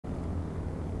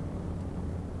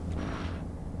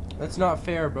That's not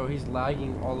fair, bro. He's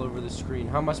lagging all over the screen.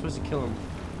 How am I supposed to kill him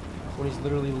when he's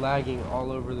literally lagging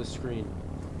all over the screen?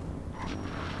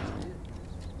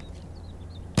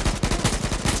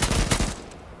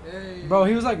 Hey. Bro,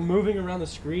 he was like moving around the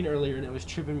screen earlier and it was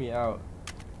tripping me out.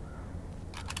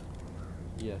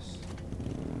 Yes.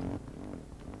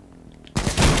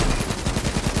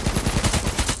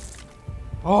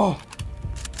 Oh!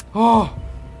 Oh!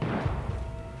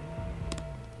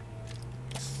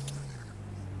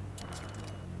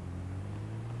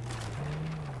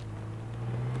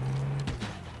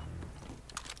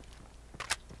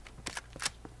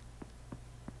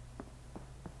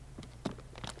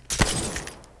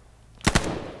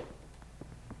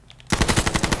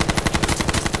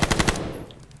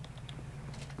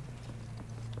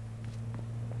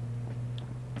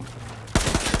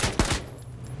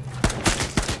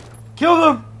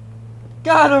 Killed him!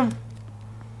 Got him!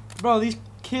 Bro, these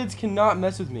kids cannot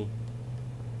mess with me.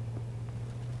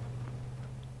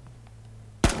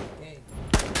 Gang.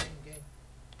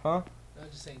 Huh? I was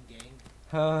just saying gang.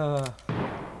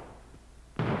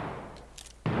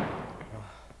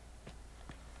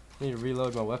 Need to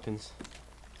reload my weapons.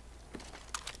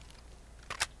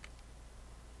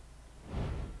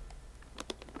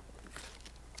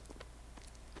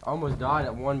 I almost died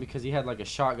at one because he had like a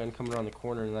shotgun coming around the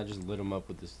corner and I just lit him up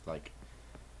with this like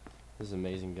this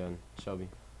amazing gun. Shelby.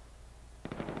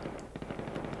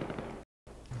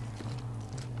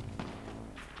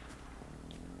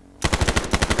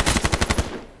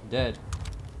 Dead.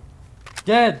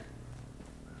 Dead!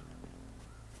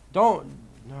 Don't!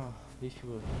 No, these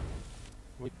people...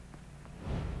 Wait.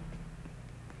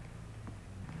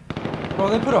 Bro,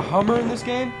 they put a Hummer in this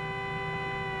game?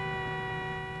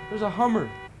 There's a Hummer.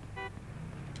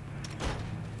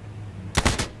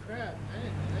 Crap, I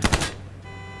didn't know that.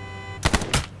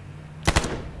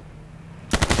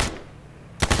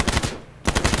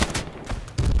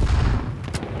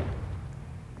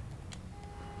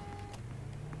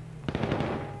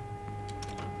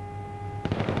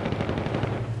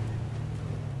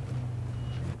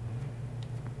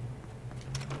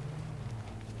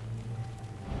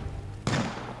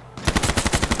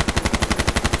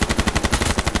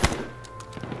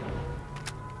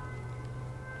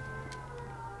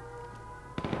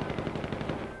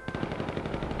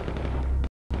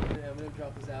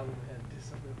 Drop his album and do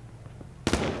something.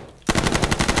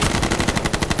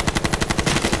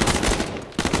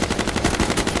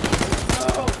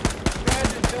 No!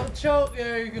 Brandon, don't choke!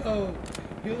 There you go!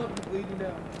 Heal up the bleeding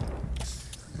now.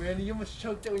 Brandon, you almost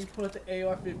choked out when you pulled out the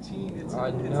AR-15. It's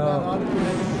not automatic.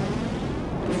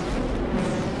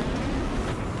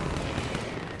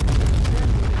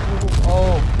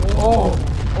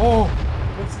 Oh!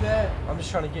 What's that? I'm just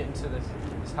trying to get into this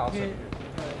house up here.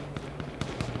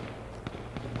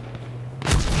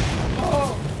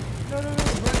 Oh! No, run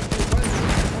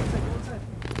inside.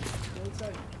 Go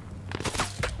inside.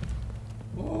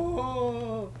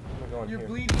 Oh! I'm going You're here.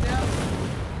 bleeding out.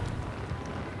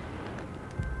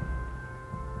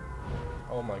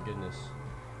 Oh my goodness.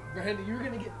 Brandon, you're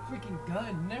gonna get freaking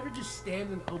gunned. Never just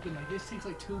stand in the open like this. Takes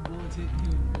like 2 bullets hitting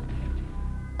you.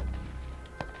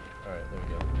 Alright, there we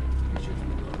go.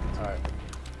 Alright.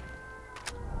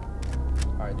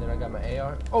 Alright, then I got my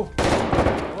AR. Oh!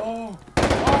 Oh!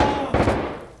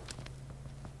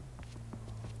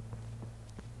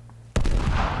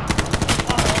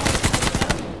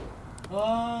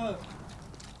 Oh!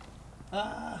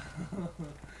 Ah!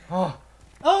 Oh!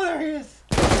 Oh, there he is!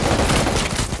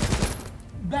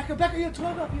 Back up, you have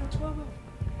 12 up,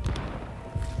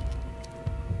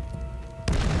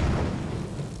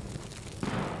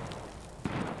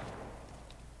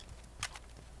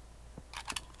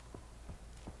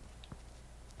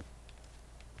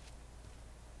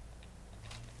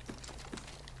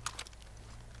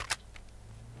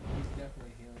 He's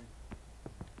definitely healing.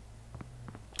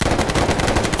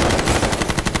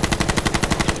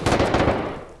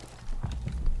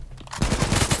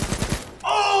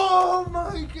 Oh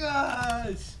my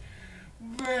gosh!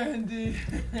 Brandon!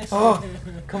 Oh!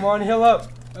 Come on, heal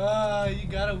up! You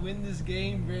gotta win this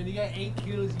game, Brandon. You got 8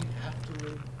 kills, you have to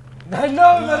win. I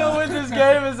know that to win this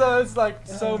game is it's like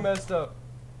so messed up.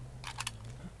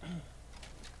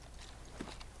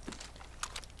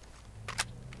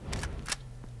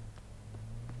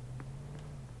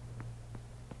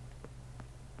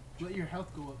 Let your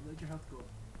health go up. Let your health go up.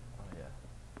 Oh yeah.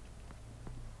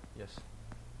 Yes.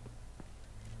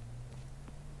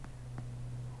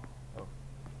 Oh.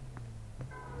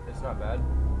 It's not bad.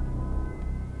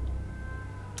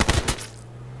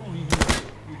 Oh, you hit it.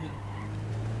 You hit it.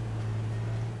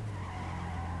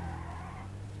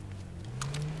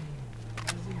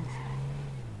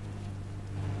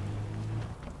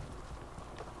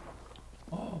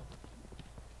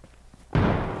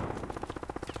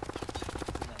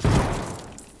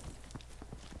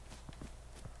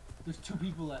 There's 2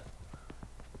 people left.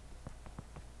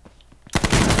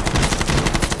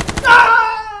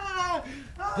 Ah!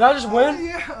 Did I just win?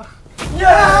 Yeah!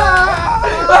 Yeah!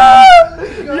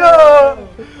 Yo!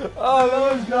 Oh, that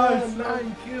was nice.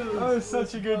 9 kills. That was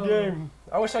such a good game.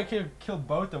 I wish I could have killed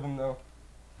both of them though.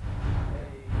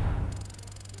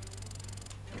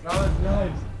 That was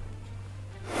nice.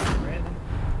 Brandon.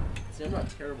 See, I'm not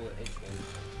terrible at H1.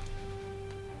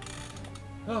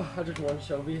 Oh, I just won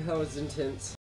Shelby. That was intense.